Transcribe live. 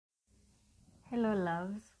Hello,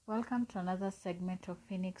 loves. Welcome to another segment of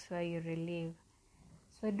Phoenix where you relive.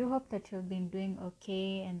 So, I do hope that you've been doing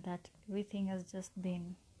okay and that everything has just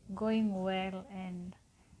been going well and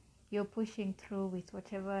you're pushing through with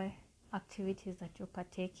whatever activities that you're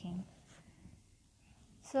partaking.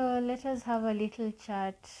 So, let us have a little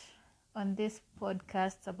chat on this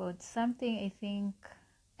podcast about something I think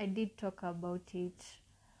I did talk about it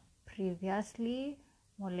previously,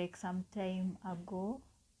 more like some time ago,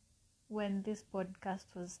 when this podcast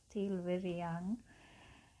was still very young,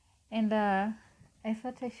 and I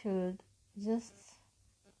thought I should just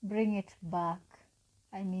bring it back.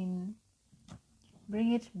 Bring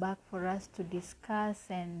it back for us to discuss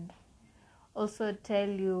and also tell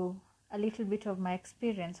you a little bit of my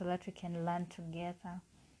experience so that we can learn together.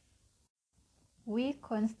 We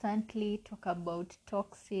constantly talk about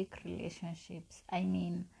toxic relationships.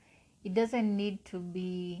 It doesn't need to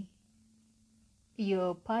be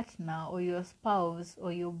your partner or your spouse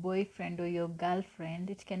or your boyfriend or your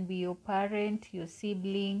girlfriend. It can be your parent, your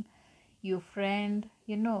sibling, your friend,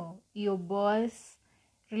 your boss.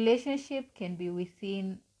 Relationship can be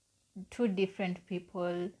within two different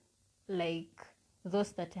people, like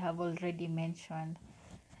those that I have already mentioned.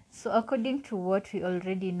 So according to what we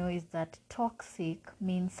already know is that toxic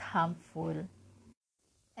means harmful,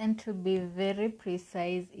 and to be very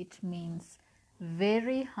precise, it means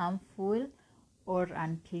very harmful or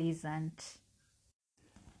unpleasant.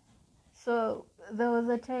 So there was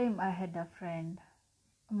a time I had a friend,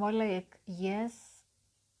 more like, yes,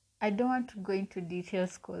 I don't want to go into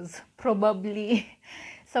details because probably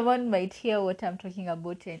someone might hear what I'm talking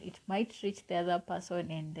about and it might reach the other person,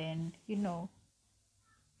 and then,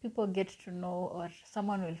 people get to know, or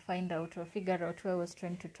someone will find out or figure out who I was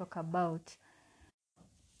trying to talk about.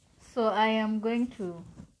 So I am going to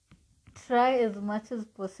try as much as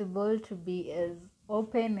possible to be as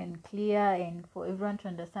open and clear and for everyone to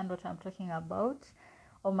understand what I'm talking about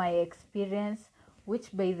or my experience,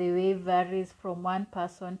 which by the way varies from one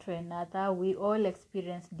person to another. We all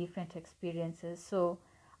experience different experiences, so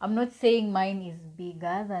I'm not saying mine is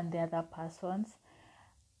bigger than the other person's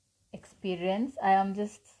experience. I am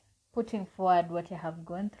just putting forward what I have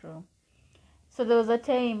gone through. So there was a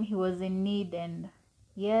time he was in need, and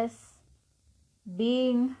yes,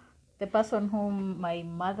 being the person whom my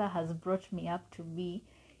mother has brought me up to be,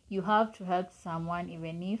 you have to help someone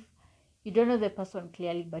even if you don't know the person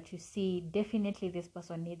clearly, but you see definitely this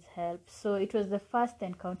person needs help. So it was the first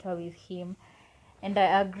encounter with him, and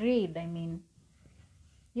I agreed.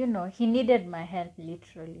 He needed my help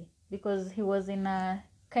literally because he was in a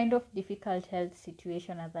kind of difficult health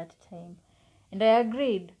situation at that time, and I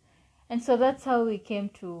agreed. And so that's how we came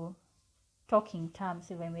to talking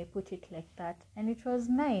terms, if I may put it like that. And it was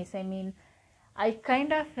nice. I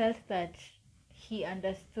kind of felt that he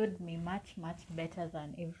understood me much, much better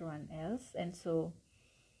than everyone else. And so,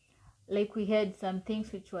 like, we had some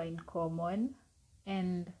things which were in common,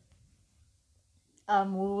 and we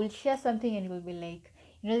will share something and we'll be like,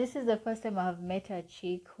 this is the first time I have met a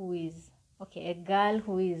chick who is, a girl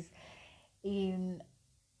who is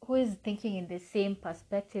thinking in the same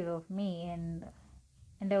perspective of me, and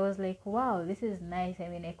I was like, wow, this is nice.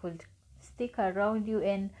 I could stick around you,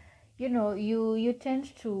 and you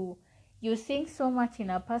tend to, you think so much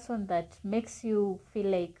in a person that makes you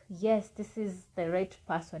feel like, yes, this is the right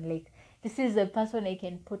person. Like, this is the person I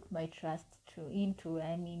can put my trust into.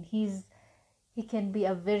 He can be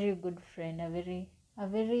a very good friend, a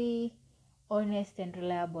very honest and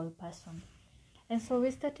reliable person. And so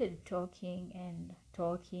we started talking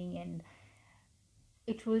and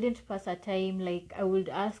it wouldn't pass a time, like I would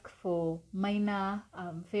ask for minor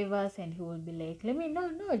favors and he would be like,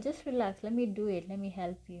 no, just relax, let me do it, let me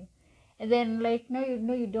help you. And then, like, no,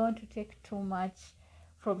 you don't want to take too much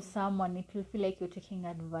from someone. It will feel like you're taking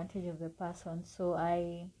advantage of the person. So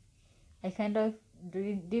I kind of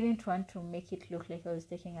didn't want to make it look like I was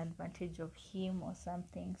taking advantage of him or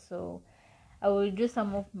something. So I will do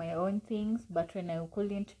some of my own things, but when I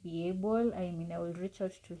couldn't be able, I will reach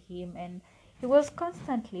out to him, and he was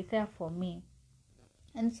constantly there for me.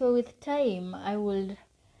 And so with time,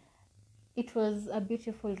 it was a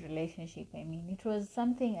beautiful relationship. It was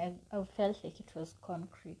something I felt like it was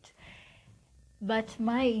concrete. But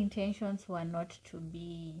my intentions were not to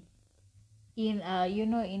be in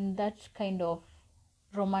that kind of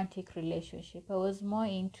romantic relationship. I was more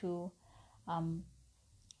into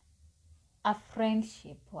a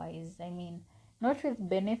friendship wise. Not with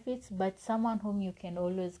benefits, but someone whom you can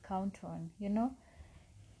always count on,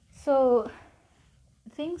 So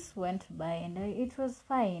things went by and it was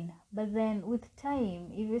fine. But then with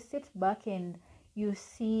time, if you sit back and you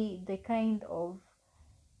see the kind of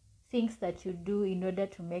things that you do in order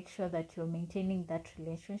to make sure that you're maintaining that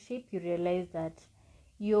relationship, you realize that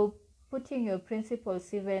you're putting your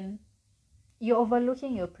principles, even you're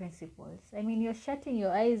overlooking your principles. I mean, you're shutting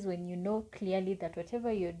your eyes when you know clearly that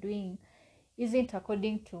whatever you're doing isn't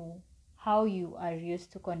according to how you are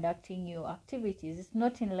used to conducting your activities. It's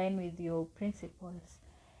not in line with your principles.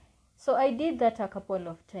 So I did that a couple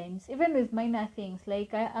of times, even with minor things.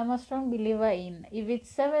 Like I'm a strong believer in, if it's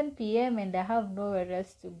 7 p.m. and I have nowhere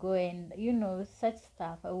else to go, and such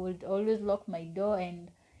stuff, I would always lock my door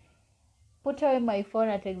and put away my phone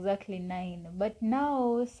at exactly 9. But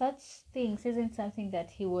now such things isn't something that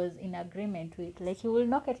he was in agreement with. Like, he will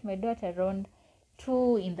knock at my door at around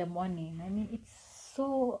 2 in the morning. I mean,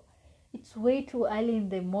 it's way too early in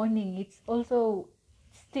the morning. It's also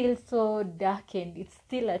still so dark and it's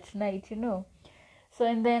still at night. So,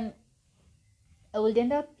 and then I would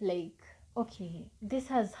end up like, okay, this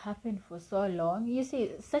has happened for so long. You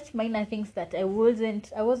see, such minor things that I wasn't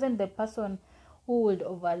the person who would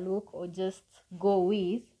overlook or just go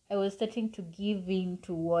with. I was starting to give in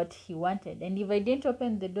to what he wanted. And if I didn't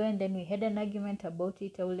open the door and then we had an argument about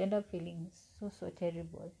it, I would end up feeling so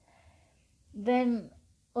terrible. Then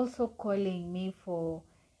also calling me for,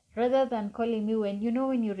 rather than calling me when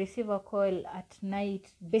you receive a call at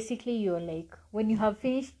night, basically you're like, when you have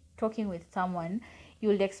finished talking with someone,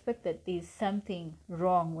 you'll expect that there's something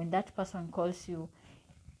wrong when that person calls you,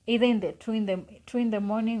 either in the 2 in the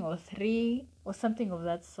morning or 3 or something of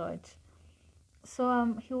that sort.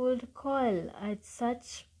 So he would call at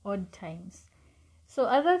such odd times. So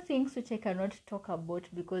other things which I cannot talk about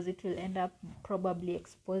because it will end up probably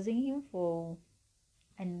exposing him for,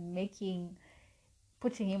 and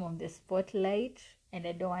putting him on the spotlight, and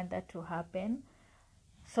I don't want that to happen.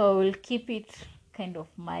 So we'll keep it kind of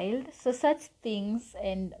mild. So such things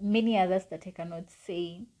and many others that I cannot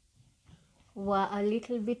say were a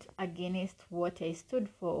little bit against what I stood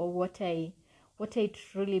for, or what I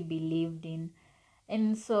truly believed in.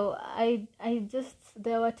 And so I just,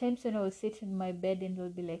 there were times when I would sit in my bed and will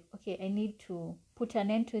be like, okay, I need to put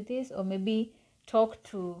an end to this, or maybe talk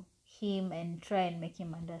to him and try and make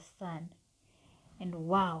him understand. And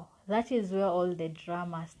wow, that is where all the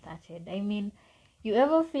drama started. I mean, you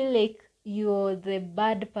ever feel like you're the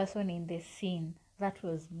bad person in the scene? That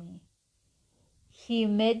was me. He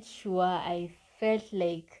made sure I felt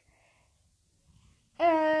like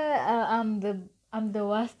I'm the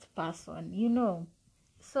worst person.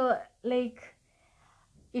 So like,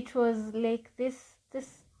 it was like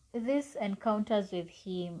this encounters with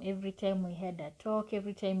him. Every time we had a talk,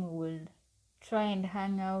 every time we would try and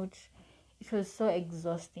hang out, it was so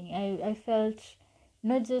exhausting. I felt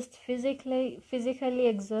not just physically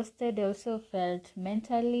exhausted, I also felt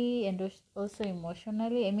mentally and also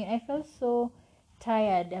emotionally. I mean, I felt so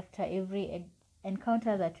tired after every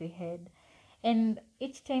encounter that we had. And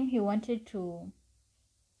each time he wanted to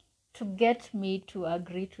get me to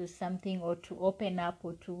agree to something, or to open up,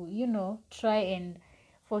 or to try and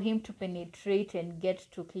for him to penetrate and get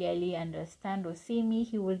to clearly understand or see me,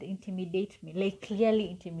 he would intimidate me, like clearly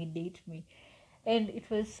intimidate me. And it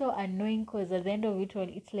was so annoying because at the end of it all,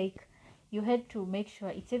 it's like you had to make sure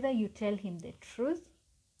it's either you tell him the truth,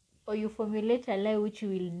 or you formulate a lie which you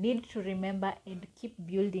will need to remember and keep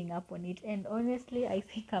building up on it. And honestly, I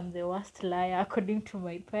think I'm the worst liar according to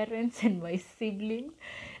my parents and my siblings.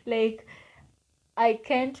 Like, I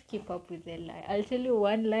can't keep up with the lie. I'll tell you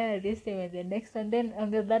one lie at this time and the next one, then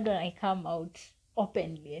on the third one I come out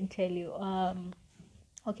openly and tell you,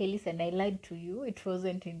 okay, listen, I lied to you. It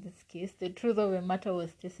wasn't in this case. The truth of the matter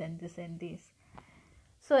was this and this and this.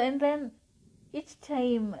 So, and then each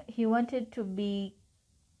time he wanted to be,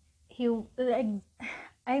 he like,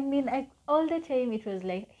 I mean, all the time it was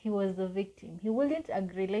like he was the victim. He wouldn't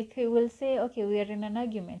agree. Like, he will say, okay, we are in an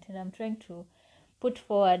argument and I'm trying to put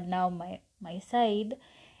forward now my side,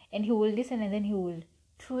 and he will listen, and then he will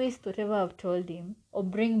twist whatever I've told him, or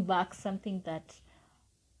bring back something that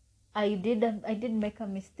I did make a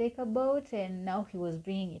mistake about, and now he was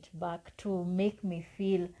bringing it back to make me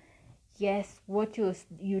feel, yes, what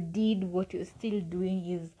you did, what you're still doing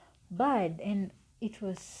is bad. And it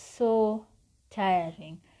was so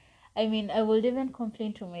tiring. I mean, I would even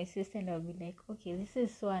complain to my sister and I'll be like, okay, this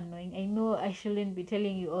is so annoying. I know I shouldn't be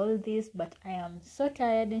telling you all this, but I am so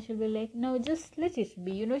tired. And she'll be like, no, just let it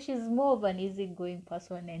be. She's more of an easygoing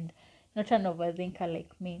person and not an overthinker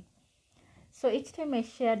like me. So each time I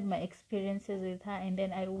shared my experiences with her, and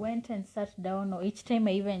then I went and sat down, or each time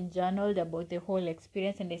I even journaled about the whole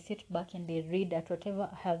experience, and I sit back and I read at whatever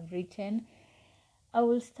I have written, I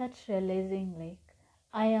will start realizing, like,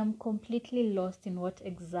 I am completely lost in what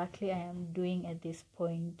exactly I am doing at this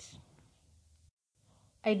point.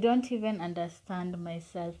 I don't even understand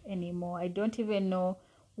myself anymore. I don't even know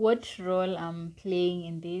what role I'm playing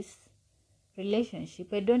in this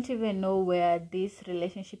relationship. I don't even know where this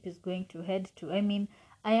relationship is going to head to. I mean,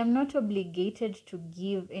 I am not obligated to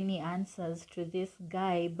give any answers to this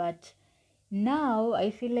guy, but now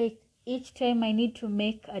I feel like each time I need to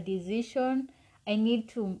make a decision, I need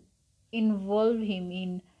to involve him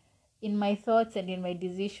in my thoughts and in my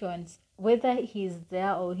decisions, whether he's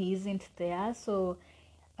there or he isn't there. So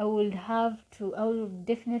I will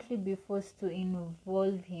definitely be forced to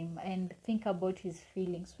involve him and think about his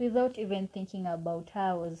feelings without even thinking about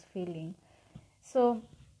how I was feeling. So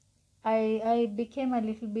I became a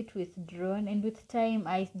little bit withdrawn, and with time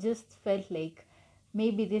I just felt like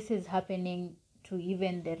maybe this is happening to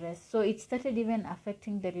even the rest. So it started even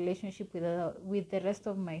affecting the relationship with the rest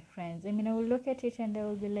of my friends. I mean, I will look at it and I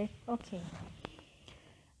will be like, okay,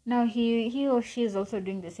 now he or she is also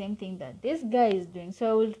doing the same thing that this guy is doing. So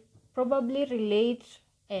I will probably relate,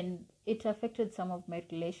 and it affected some of my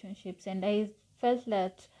relationships, and I felt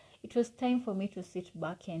that it was time for me to sit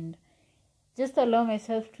back and just allow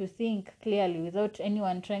myself to think clearly without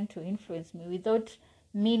anyone trying to influence me, without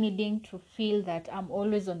me needing to feel that I'm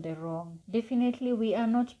always on the wrong. Definitely we are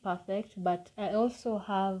not perfect, but I also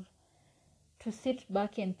have to sit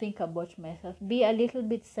back and think about myself, be a little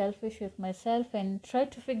bit selfish with myself, and try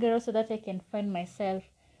to figure out so that I can find myself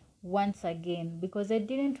once again, because I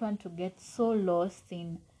didn't want to get so lost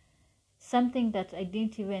in something that I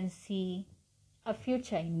didn't even see a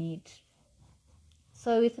future in it.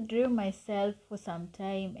 So I withdrew myself for some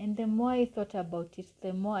time, and the more I thought about it,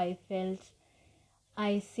 the more I felt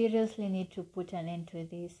I seriously need to put an end to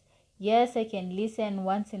this. Yes, I can listen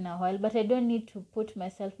once in a while, but I don't need to put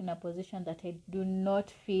myself in a position that I do not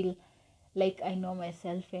feel like I know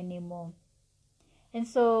myself anymore. And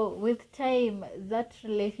so, with time, that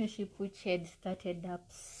relationship which had started up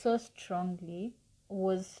so strongly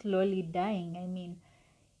was slowly dying. I mean,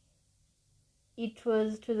 it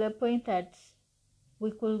was to the point that we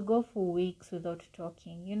could go for weeks without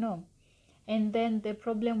talking. And then the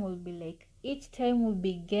problem will be like, each time we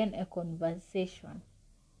began a conversation,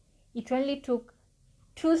 it only took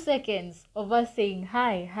 2 seconds of us saying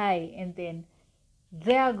hi, hi, and then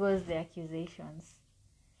there goes the accusations.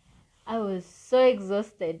 I was so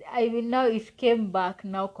exhausted. I mean, now it came back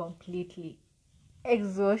now completely.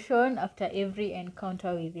 Exhaustion after every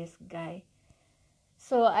encounter with this guy.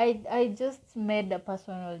 So I just made a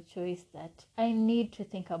personal choice that I need to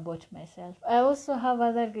think about myself. I also have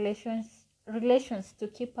other relations to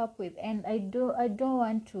keep up with, and I don't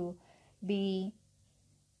want to be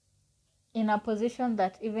in a position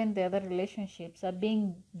that even the other relationships are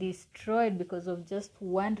being destroyed because of just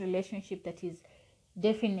one relationship that is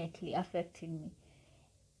definitely affecting me.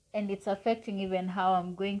 And it's affecting even how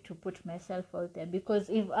I'm going to put myself out there, because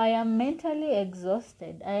if I am mentally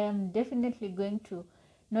exhausted, I am definitely going to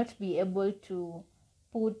not be able to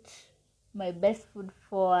put my best foot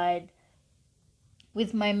forward.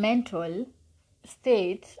 With my mental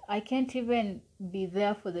state, I can't even be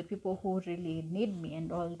there for the people who really need me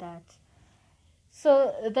and all that.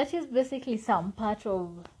 So that is basically some part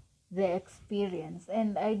of the experience,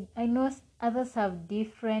 and I know others have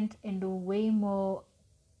different and way more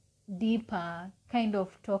deeper kind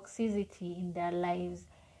of toxicity in their lives.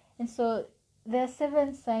 And so there are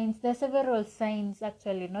several signs,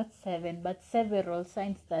 actually not seven, but several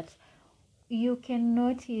signs that you can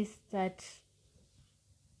notice that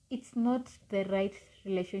it's not the right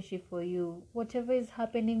relationship for you. Whatever is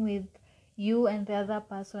happening with you and the other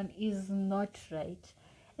person is not right.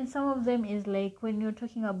 And some of them is like when you're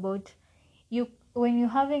talking about when you're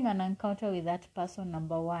having an encounter with that person,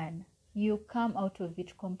 number one, you come out of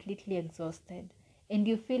it completely exhausted and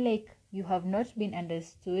you feel like you have not been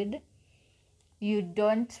understood. You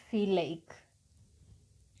don't feel like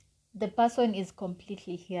the person is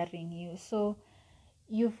completely hearing you. So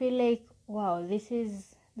you feel like, wow, this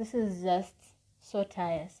is just so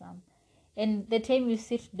tiresome. And the time you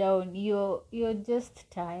sit down, you're just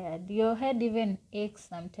tired. Your head even aches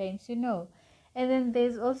sometimes. And then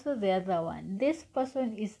there's also the other one. This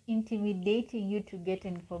person is intimidating you to get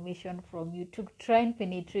information from you, to try and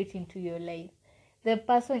penetrate into your life. The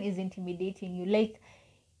person is intimidating you, like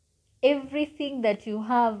everything that you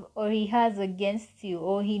have or he has against you,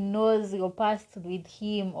 or he knows your past with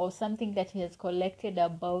him, or something that he has collected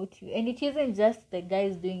about you. And it isn't just the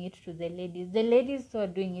guys doing it to the ladies too are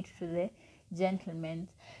doing it to the gentlemen.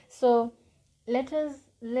 So let us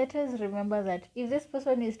remember that if this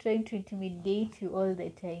person is trying to intimidate you all the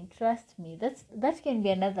time, trust me, that can be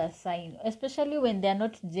another sign, especially when they're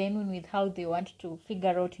not genuine with how they want to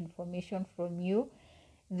figure out information from you.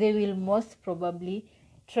 They will most probably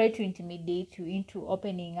try to intimidate you into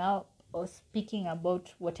opening up or speaking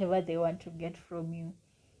about whatever they want to get from you.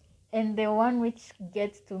 And the one which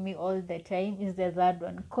gets to me all the time is the third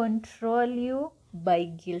one: control you by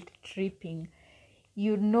guilt tripping.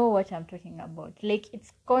 You know what I'm talking about. Like,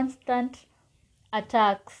 it's constant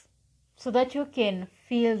attacks so that you can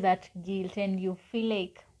feel that guilt and you feel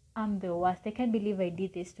like, I'm the worst. I can't believe I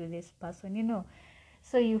did this to this person,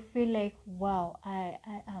 So you feel like, wow, I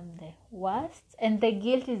am the worst. And the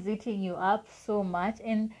guilt is eating you up so much.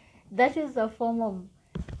 And that is a form of,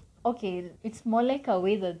 okay, it's more like a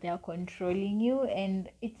way that they are controlling you, and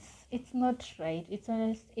it's not right. It's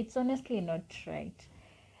honestly not right.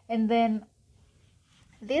 And then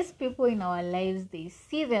these people in our lives, they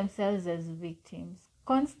see themselves as victims.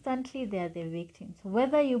 Constantly they are the victims.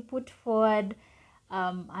 Whether you put forward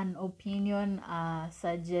an opinion, a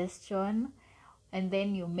suggestion, and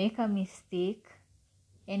then you make a mistake,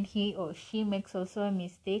 and he or she makes also a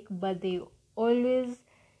mistake, but they always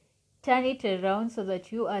turn it around so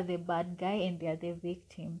that you are the bad guy and they are the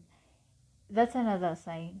victim. That's another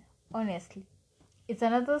sign, honestly. It's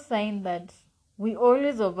another sign that we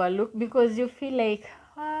always overlook, because you feel like,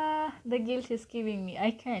 the guilt is killing me. I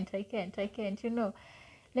can't. Let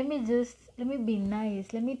me be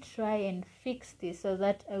nice. Let me try and fix this so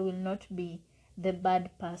that I will not be the bad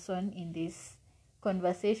person in this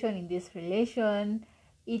conversation, in this relation,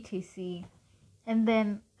 etc. And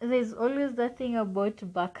then there's always that thing about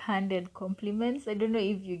backhanded compliments. I don't know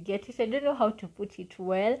if you get it. I don't know how to put it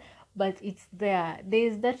well, but it's there.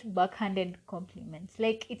 There's that backhanded compliments.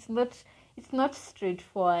 Like, it's not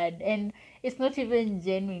straightforward, and it's not even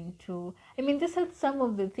genuine too. I mean, these are some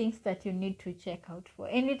of the things that you need to check out for.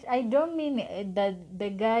 And I don't mean that the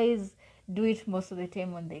guys do it most of the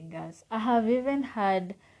time on the girls. I have even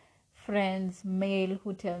had friends, male,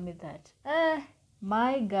 who tell me that,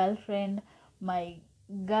 my girlfriend, my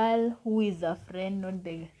girl who is a friend, not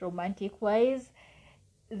the romantic wise,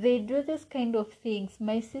 they do this kind of things.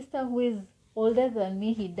 My sister who is older than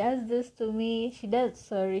me, he does this to me. She does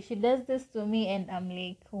this to me, and I'm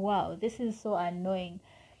like, wow, this is so annoying.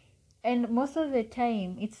 And most of the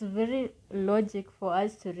time, it's very logic for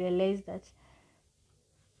us to realize that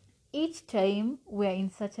each time we're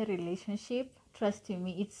in such a relationship, trust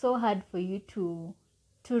me, it's so hard for you to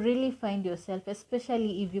really find yourself,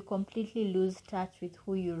 especially if you completely lose touch with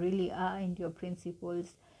who you really are and your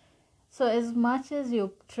principles. So as much as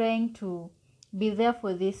you're trying to be there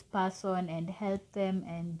for this person and help them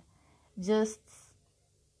and just,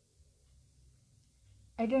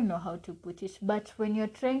 I don't know how to put it, but when you're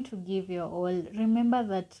trying to give your all, remember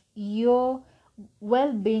that your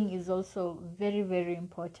well-being is also very, very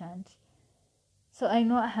important. So I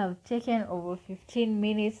know I have taken over 15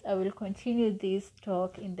 minutes. I will continue this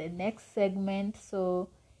talk in the next segment. So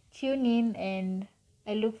tune in, and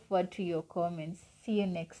I look forward to your comments. See you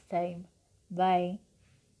next time. Bye.